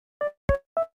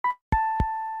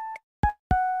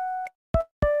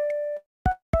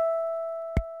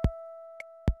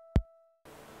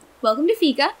Welcome to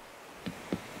Fika.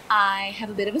 I have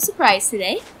a bit of a surprise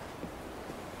today.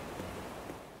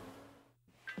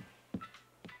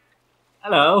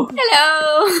 Hello.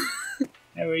 Hello!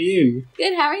 How are you?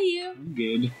 Good, how are you? I'm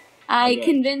good. I Okay.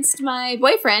 convinced my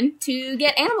boyfriend to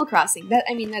get Animal Crossing.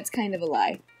 That's kind of a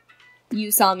lie. You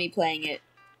saw me playing it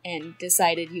and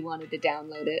decided you wanted to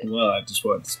download it. Well, I just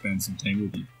wanted to spend some time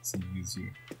with you, seeing as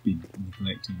you've been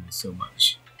neglecting me so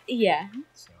much. Yeah.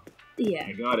 So Yeah.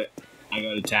 I got it. I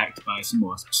got attacked by some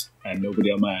wasps, and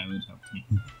nobody on my island helped me.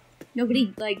 Nobody,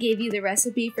 gave you the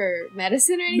recipe for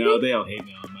medicine or anything? No, they all hate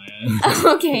me on my island.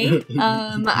 Okay.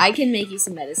 I can make you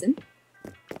some medicine.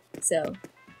 So,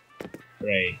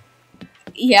 Ray,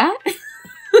 yeah?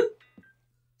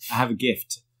 I have a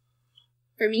gift.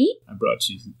 For me? I brought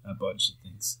you a bunch of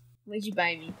things. What'd you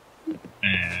buy me?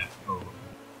 Oh.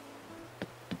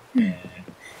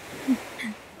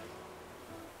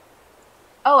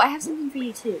 Oh, I have something for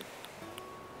you too.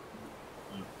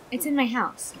 It's in my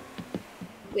house.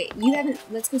 Wait, you haven't...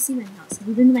 Let's go see my house. Have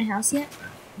you been to my house yet?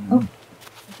 No. Oh.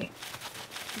 Okay.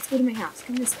 Let's go to my house.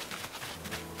 Come this way.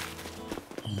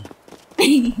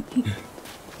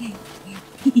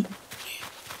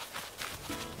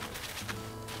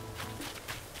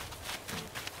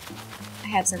 I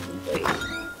have something for you.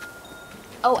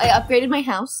 Oh, I upgraded my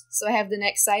house, so I have the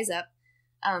next size up.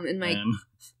 And my...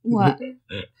 What?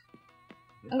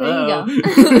 Oh, there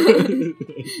you go.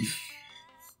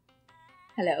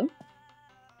 Hello?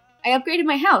 I upgraded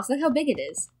my house. Look how big it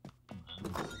is.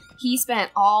 He spent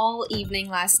all evening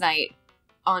last night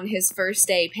on his first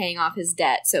day paying off his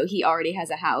debt, so he already has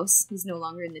a house. He's no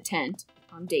longer in the tent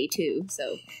on day 2,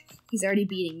 so he's already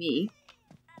beating me.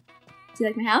 Do you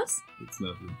like my house? It's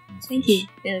lovely. Nice Thank fish. you.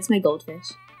 Yeah, that's my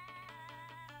goldfish.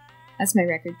 That's my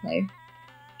record player.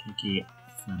 KK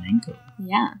Flamenco.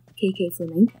 Yeah, KK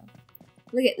Flamenco.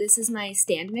 Look at this is my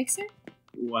stand mixer.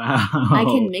 Wow. I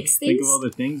can mix Think things. of all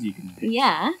the things you can do.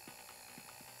 Yeah.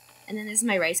 And then this is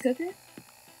my rice cooker.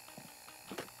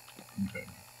 Okay.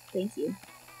 Thank you.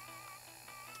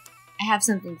 I have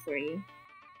something for you.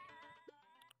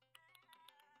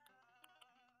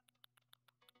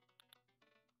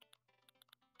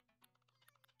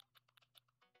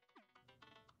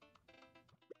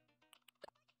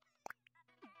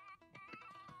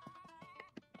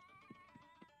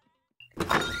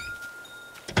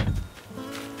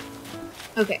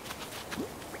 Okay.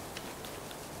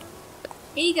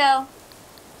 Here you go.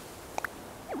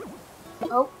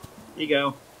 Oh, Here you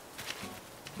go.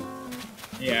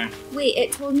 Yeah. wait,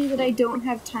 it told me that I don't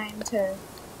have time to...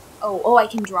 Oh, I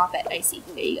can drop it. I see.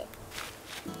 There you go.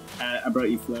 I brought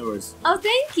you flowers. Oh,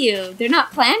 thank you. They're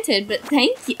not planted, but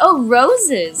thank you. Oh,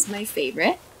 roses. My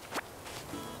favorite.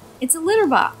 It's a litter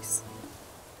box.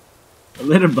 A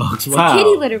litter box. It's Wow. a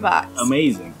kitty litter box.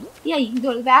 Amazing. Yeah, you can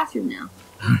go to the bathroom now.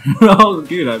 Oh,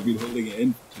 good. I've been holding it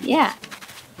in. Yeah.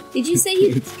 Did you say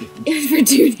you... It's good. for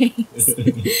 2 days.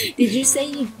 Did you say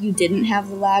you didn't have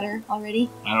the ladder already?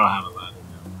 I don't have a ladder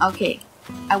now. Okay.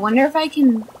 I wonder if I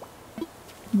can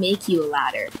make you a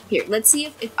ladder. Here, let's see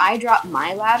if I drop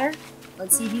my ladder.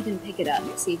 Let's see if you can pick it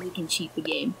up. See if we can cheat the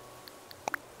game.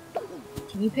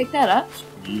 Can you pick that up?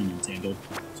 Screw you, Nintendo.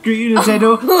 Screw you,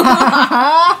 Nintendo.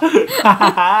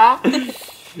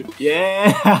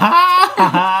 Yeah.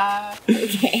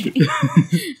 Okay.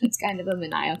 That's kind of a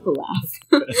maniacal laugh.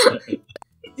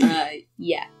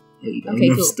 Yeah. There you go. Okay,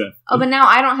 Enough cool. stuff. Oh, but now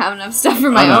I don't have enough stuff for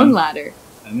my Oh, no. own ladder.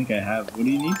 I think I have. What do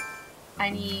you need? I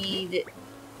need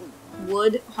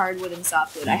wood, hardwood, and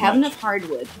softwood. I How have much? enough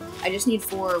hardwood. I just need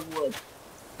 4 wood.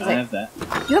 I have that.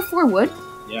 You have 4 wood?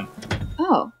 Yeah.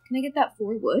 Oh, can I get that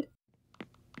 4 wood?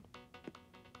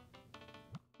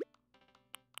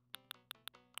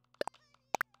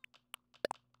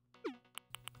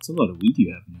 It's a lot of weed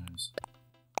you have in your house.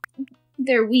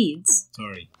 They're weeds.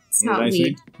 Sorry. It's What not did I say?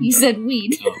 weed. You said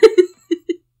weed. Oh.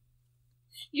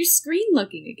 You're screen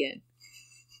looking again.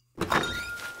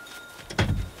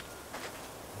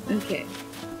 Okay.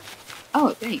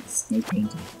 Oh, thanks. No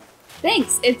painting.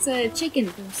 Thanks. It's a chicken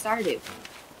from Stardew.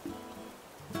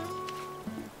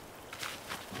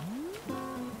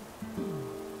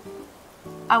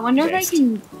 I wonder if I Best.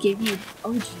 can give you...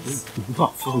 Oh, jeez.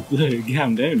 Waffle blue.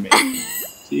 Calm down, mate.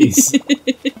 Jeez.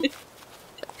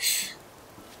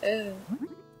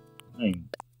 Fine.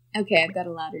 Okay, I've got a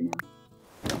ladder now.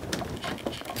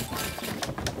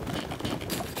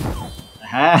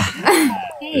 Aha.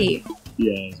 Hey.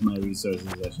 Yes, my resources.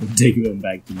 I shall take them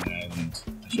back to my island.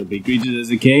 I shall be greeted as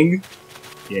a king.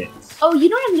 Yes. Oh, you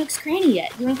don't have Nook's Cranny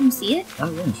yet. You want to come see it?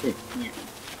 Oh, yeah, sure. Yeah.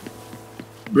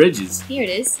 Bridges. Here it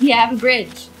is. Yeah, I have a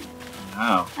bridge.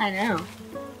 Wow. I know.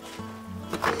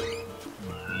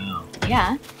 Wow.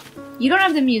 Yeah. You don't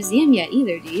have the museum yet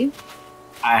either, do you?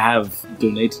 I have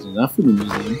donated enough for the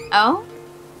museum. Oh?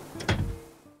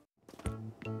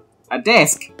 A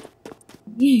desk!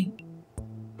 You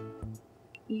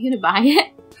gonna buy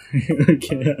it?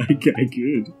 Okay, I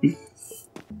could.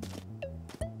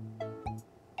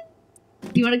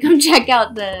 Do you want to come check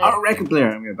out the... Oh, record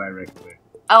player! I'm gonna buy a record player.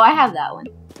 Oh, I have that one.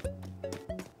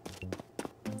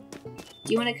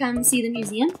 Do you want to come see the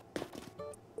museum?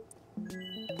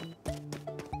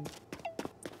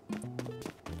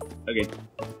 Okay.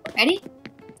 Ready?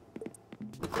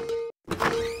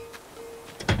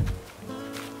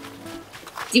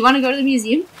 Do you want to go to the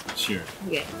museum? Sure.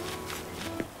 Okay.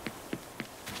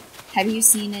 Have you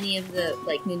seen any of the,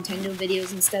 like, Nintendo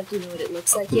videos and stuff? Do you know what it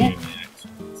looks like yet?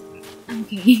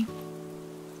 Okay.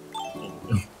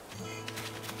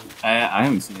 I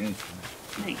haven't seen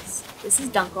anything. Nice. This is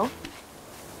Dunkel.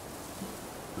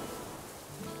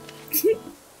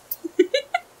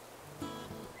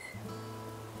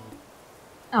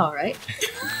 Alright.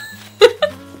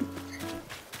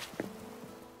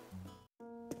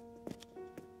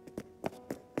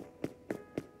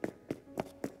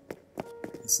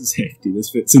 This is hefty. This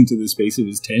fits into the space of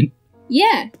his tent.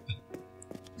 Yeah.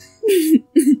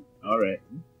 Alright.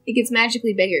 It gets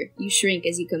magically bigger. You shrink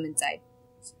as you come inside.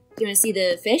 Do you want to see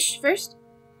the fish first?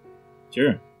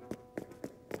 Sure.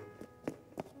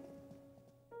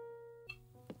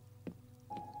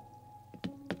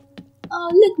 Oh,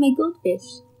 look, my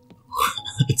goldfish.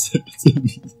 It's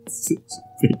such a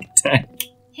big tank.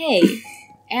 Hey,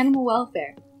 animal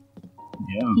welfare.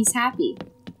 Yeah. He's happy.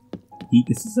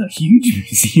 This is a huge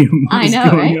museum. What I is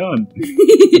know, going right? on?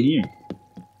 In here.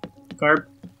 Carp.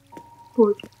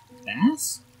 Pork.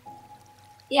 Bass?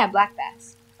 Yeah, black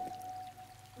bass.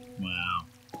 Wow.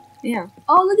 Yeah.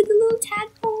 Oh, look at the little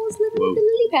tadpoles living Whoa. with the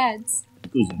lily pads.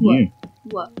 What goes in What? here?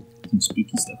 What? Some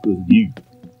spooky stuff goes in here.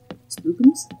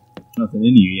 Spookums? Nothing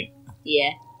in here yet.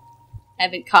 Yeah.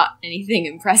 Haven't caught anything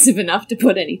impressive enough to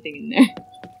put anything in there.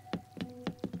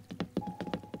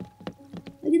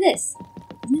 Look at this.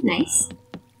 Isn't it nice?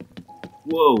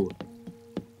 Whoa.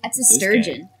 That's a This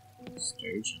sturgeon.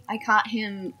 Sturgeon. I caught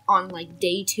him on like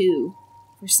day 2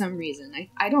 for some reason.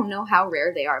 I don't know how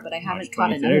rare they are, but I haven't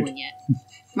caught another 23rd. one yet.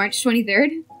 March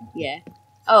 23rd? Yeah.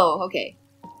 Oh, okay.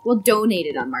 Well,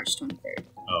 donated on March 23rd.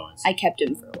 Oh, I see. I kept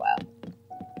him for a while.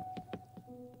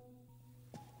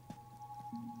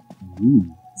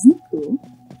 Ooh. Isn't it cool?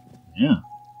 Yeah.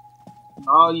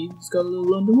 Oh, you just got a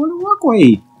little underwater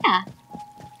walkway. Yeah.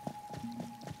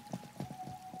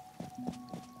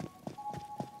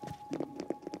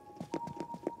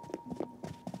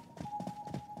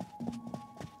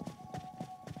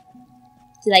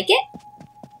 Do you like it?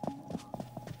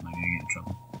 Am I gonna get in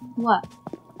trouble? What?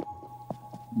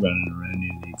 Running around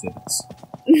near the exhibits.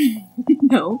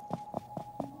 No.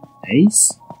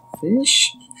 Ace?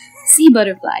 Fish? Sea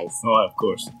butterflies. Oh, of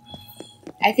course.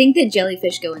 I think that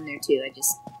jellyfish go in there too. I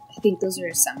think those are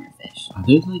a summer fish. Are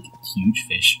there like huge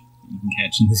fish you can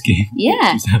catch in this game?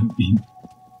 Yeah. Just haven't been.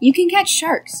 You can catch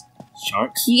sharks.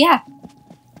 Sharks? Yeah.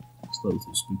 It's a little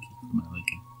too spooky for my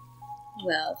liking.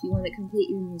 Well, if you want to complete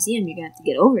your museum, you're gonna have to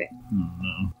get over it. Oh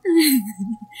no.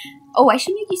 Oh, I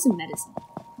should make you some medicine.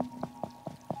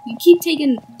 You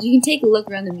can take a look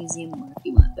around the museum more if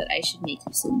you want, but I should make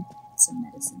you some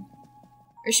medicine.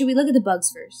 Or should we look at the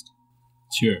bugs first?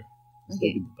 Sure. Let's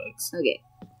Okay. look at the bugs. Okay.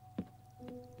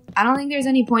 I don't think there's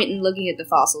any point in looking at the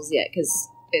fossils yet, because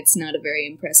it's not a very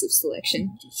impressive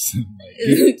selection. Just some, like,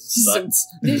 It's just some- butts.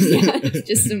 yeah, it's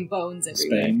just some bones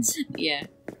everywhere. Spangs. Yeah.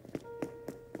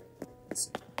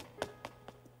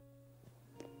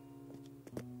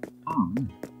 Oh,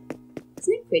 man.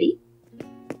 Isn't it pretty?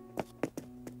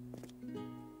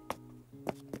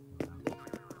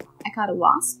 I caught a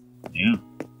wasp. Yeah.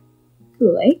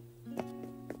 Cool, eh?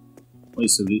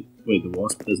 Wait, the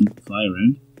wasp doesn't fly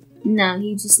around? No,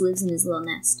 he just lives in his little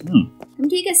nest. Oh. Come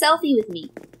take a selfie with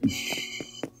me.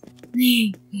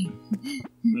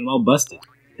 I'm all busted.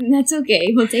 That's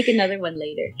okay. We'll take another one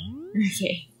later.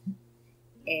 Okay.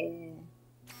 Hey.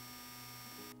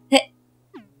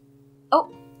 Oh,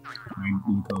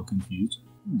 I look all confused.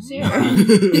 sure.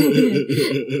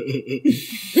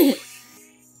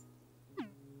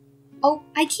 Oh,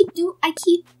 I keep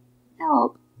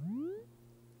help.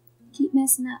 Keep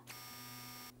messing up.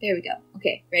 There we go.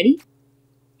 Okay, ready?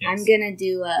 Yes. I'm gonna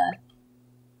do a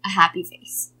happy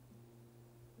face.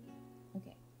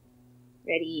 Okay.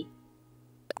 Ready?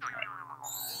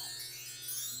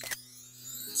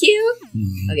 Cute.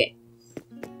 Okay.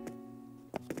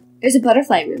 There's a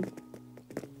butterfly room.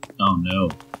 Oh no.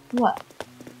 What?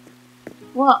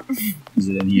 What? Is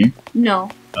it in here? No.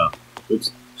 Oh.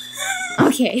 Oops.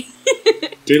 Okay.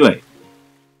 Too late.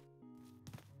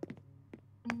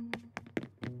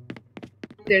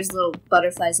 there's little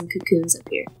butterflies and cocoons up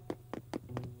here.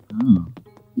 Oh.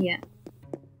 Yeah.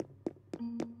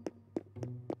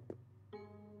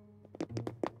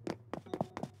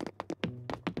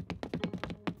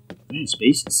 Very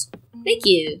spacious. Thank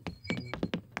you.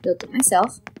 Built it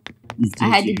myself. I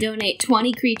had to donate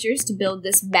 20 creatures to build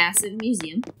this massive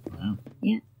museum. Wow.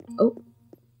 Yeah. Oh.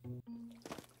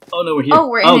 Oh no, we're here. Oh,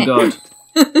 we're in it. God.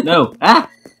 No. Ah!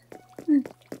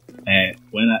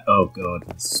 Oh god,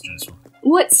 this is stressful.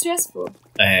 What's stressful?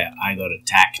 I got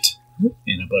attacked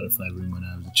in a butterfly room when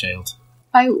I was a child.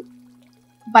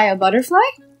 By a butterfly?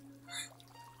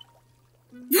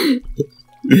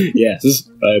 Yes,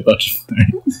 by a butterfly.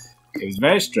 It was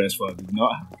very stressful. I did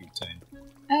not have a good time.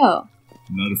 Oh.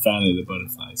 I'm not a fan of the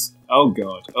butterflies. Oh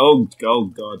god. Oh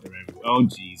god, they're everywhere. Oh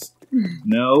jeez.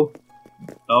 No.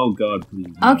 Oh god,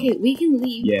 please. No. Okay, we can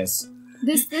leave. Yes.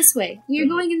 This way. You're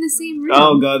going in the same room.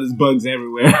 Oh god, there's bugs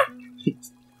everywhere.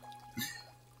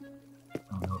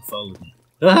 Oh no, it followed me.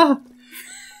 Ah!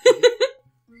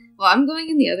 Well, I'm going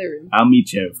in the other room. I'll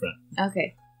meet you out front.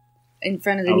 Okay. In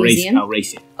front of the museum? I'll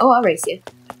race you. Oh, I'll race you.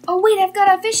 Oh, wait, I've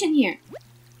got a fish in here.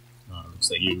 Oh, looks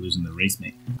like you're losing the race,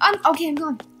 mate. Okay, I'm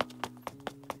going.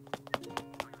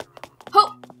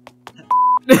 Oh!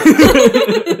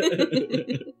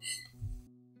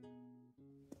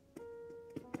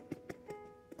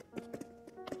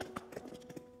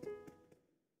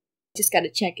 Just gotta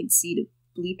check and see to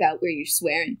bleep out where you're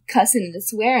swearing. Cussing and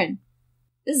swearing.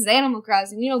 This is Animal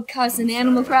Crossing. You don't cuss in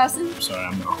Animal Crossing. I'm sorry,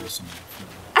 I'm not wholesome.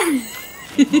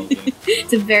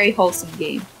 It's a very wholesome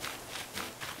game.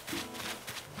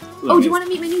 Look, Oh, do you want to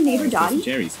meet my new neighbor, Dottie?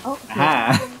 Cherries. Oh, cool.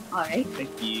 Ah. Alright.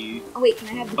 Thank you. Oh, wait, can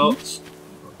I have the peach?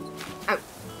 Oh,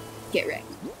 get wrecked.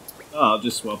 Oh, I'll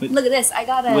just swap it. Look at this. I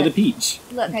got a... With a peach.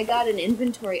 Look, I got an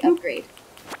inventory upgrade.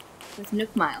 With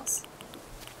Nook Miles.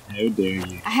 How dare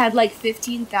you. I had like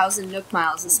 15,000 Nook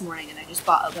Miles this morning and I just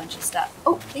bought a bunch of stuff.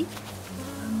 Oh, thank you.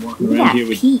 I'm walking Look at around that here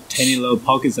with peach. tiny little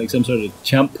pockets like some sort of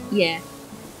chump. Yeah.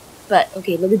 But,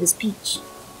 okay, look at this peach.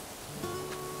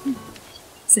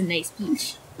 It's a nice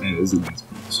peach. That is a nice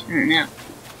peach. I don't know.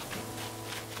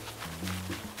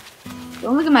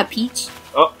 Don't look at my peach.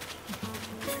 Oh.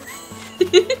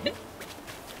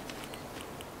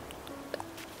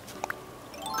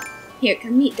 Here,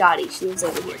 come meet Dottie. She lives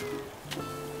over here.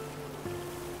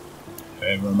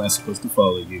 However, am I supposed to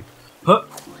follow you? Huh!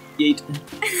 Yeet.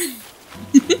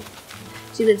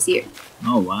 She lives here.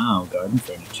 Oh wow, garden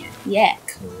furniture. Yeah.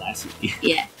 Classy.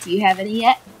 Yeah. Do you have any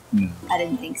yet? No. I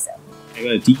didn't think so. I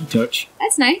got a tiki touch.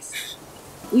 That's nice.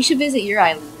 We should visit your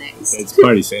island next. It's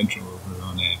Party Central over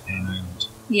on Penn Island.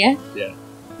 Yeah? Yeah.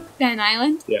 Penn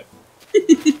Island? Yeah.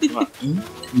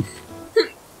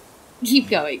 Keep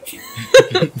going.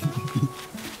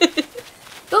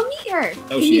 Go meet her.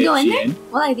 Oh, Can you go in there?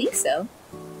 Well, I think so.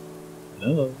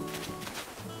 Hello.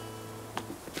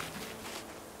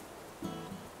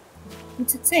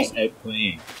 What's it say? She's out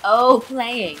playing. Oh,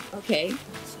 playing. Okay.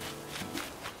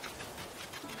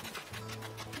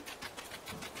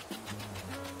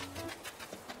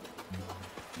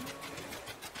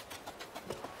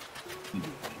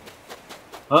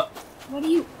 Huh? What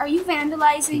are you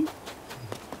vandalizing?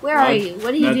 Where are you?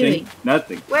 What are you doing?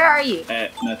 Nothing. Where are you?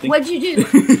 Nothing. What'd you do?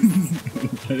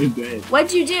 I'm dead.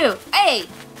 What'd you do? Hey!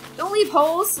 Don't leave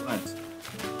holes! What?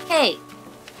 Hey!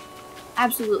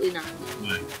 Absolutely not.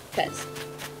 Why? Because.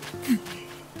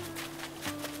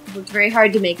 I worked very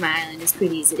hard to make my island as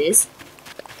pretty as it is.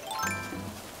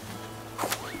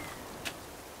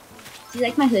 Do you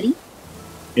like my hoodie?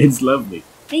 It's lovely.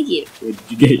 Thank you. Where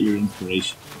did you get your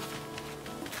inspiration?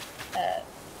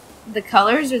 The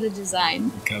colors or the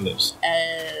design? The colours.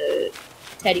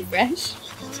 Teddy Fresh?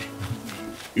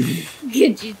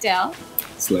 Could you tell?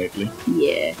 Slightly.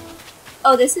 Yeah.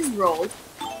 Oh, this is Rolled.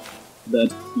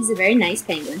 But He's a very nice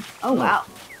penguin. Oh, wow.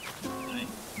 Hi.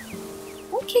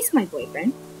 Don't kiss my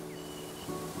boyfriend.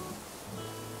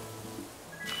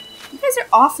 You guys are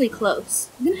awfully close.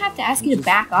 I'm gonna have to ask you to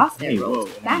back off there, Hey, Rolled.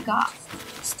 whoa, Back hey.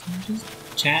 off.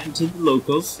 Just chatting to the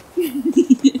locals.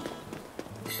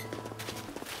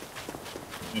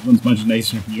 Everyone's much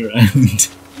nicer on your island.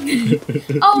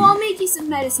 Oh, I'll make you some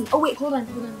medicine. Oh, wait, hold on.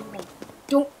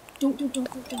 Don't.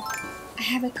 I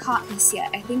haven't caught this yet.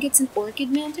 I think it's an orchid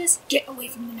mantis. Get away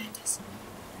from the mantis.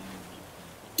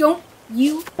 Don't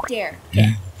you dare.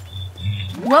 Okay.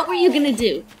 What were you gonna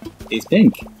do? It's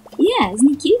pink. Yeah, isn't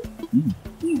he cute? Mm.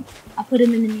 Yeah. I'll put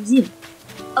him in the museum.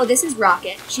 Oh, this is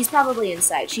Rocket. She's probably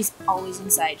inside. She's always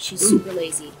inside. She's super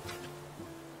lazy.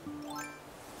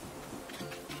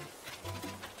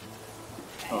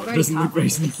 Oh, it doesn't look very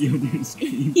sneaky on your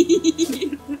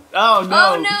screen. Oh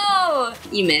no! Oh no!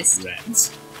 You missed.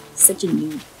 Rats. Such a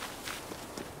noob.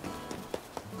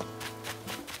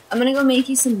 I'm gonna go make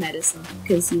you some medicine,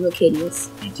 because you look hideous.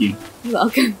 Thank you. You're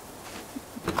welcome.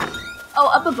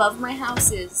 Oh, up above my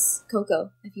house is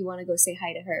Coco, if you want to go say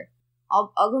hi to her.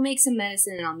 I'll go make some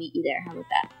medicine and I'll meet you there. How about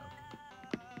that?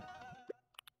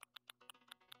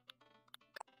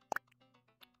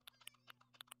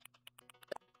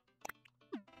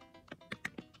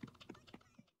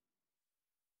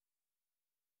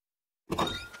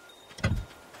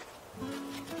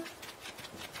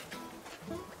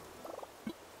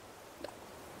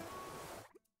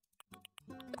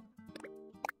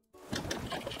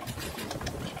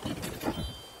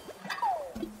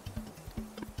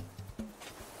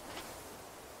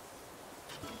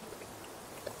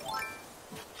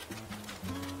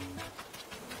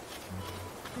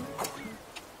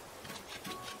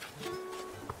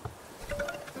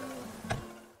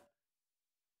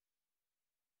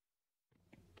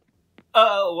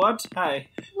 What? Hi.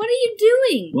 What are you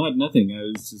doing? What? Nothing. I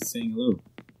was just saying hello.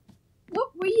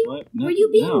 What were you? What? Were you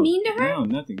being No. mean to her? No,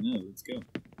 nothing. No, let's go.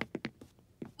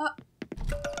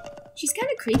 She's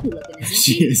kind of creepy looking, isn't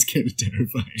She she? is kind of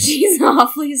terrifying. She's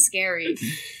awfully scary.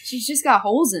 She's just got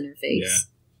holes in her Yeah, face.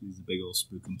 she's a big old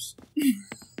spookums.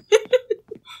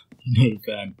 Not a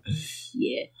fan.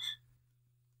 Yeah.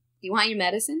 You want your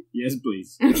medicine? Yes,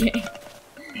 please. Okay.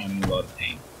 I'm in a lot of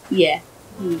pain. Yeah.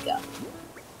 Here you go.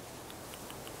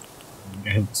 I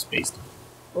have the space to.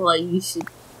 Well, you should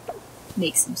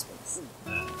make some space.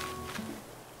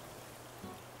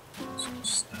 So much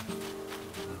stuff.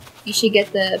 You should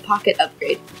get the pocket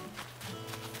upgrade.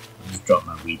 I just dropped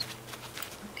my weed.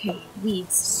 Okay,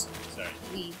 weeds. Sorry.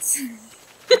 Weeds.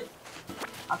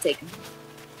 I'll take them.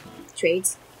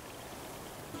 Trades.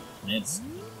 Meds.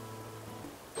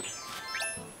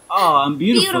 Oh, I'm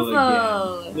beautiful,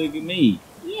 Beautiful. again. Look at me.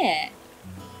 Yeah.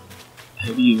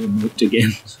 How do you emote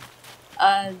again?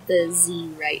 The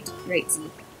Z, right. Right Z.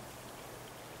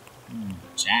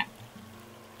 Chat.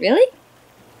 Really?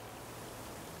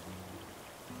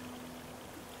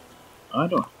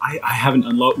 I haven't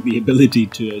unlocked the ability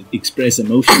to express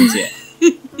emotions yet.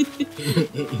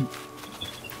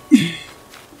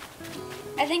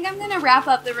 I think I'm gonna wrap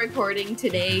up the recording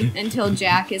today until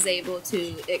Jack is able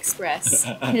to express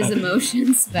his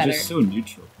emotions better. Just so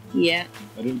neutral. Yeah.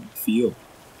 I don't feel.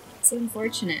 It's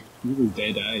unfortunate. Little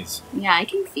dead eyes. Yeah, I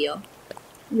can feel.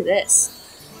 Look at this.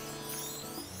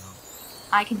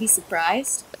 I can be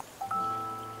surprised.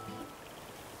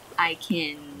 I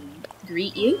can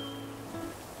greet you.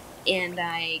 And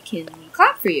I can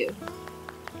clap for you.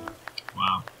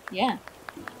 Wow. Yeah.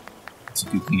 It's a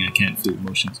good thing I can't feel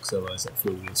emotions because otherwise I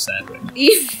feel real sad right now.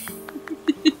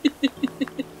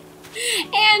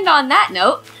 And on that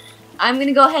note, I'm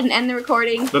gonna go ahead and end the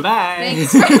recording. Bye-bye!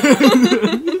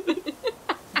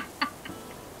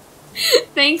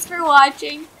 Thanks for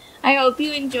watching. I hope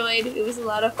you enjoyed. It was a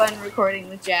lot of fun recording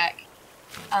with Jack.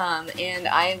 And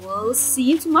I will see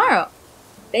you tomorrow.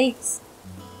 Thanks.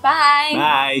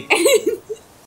 Bye. Bye!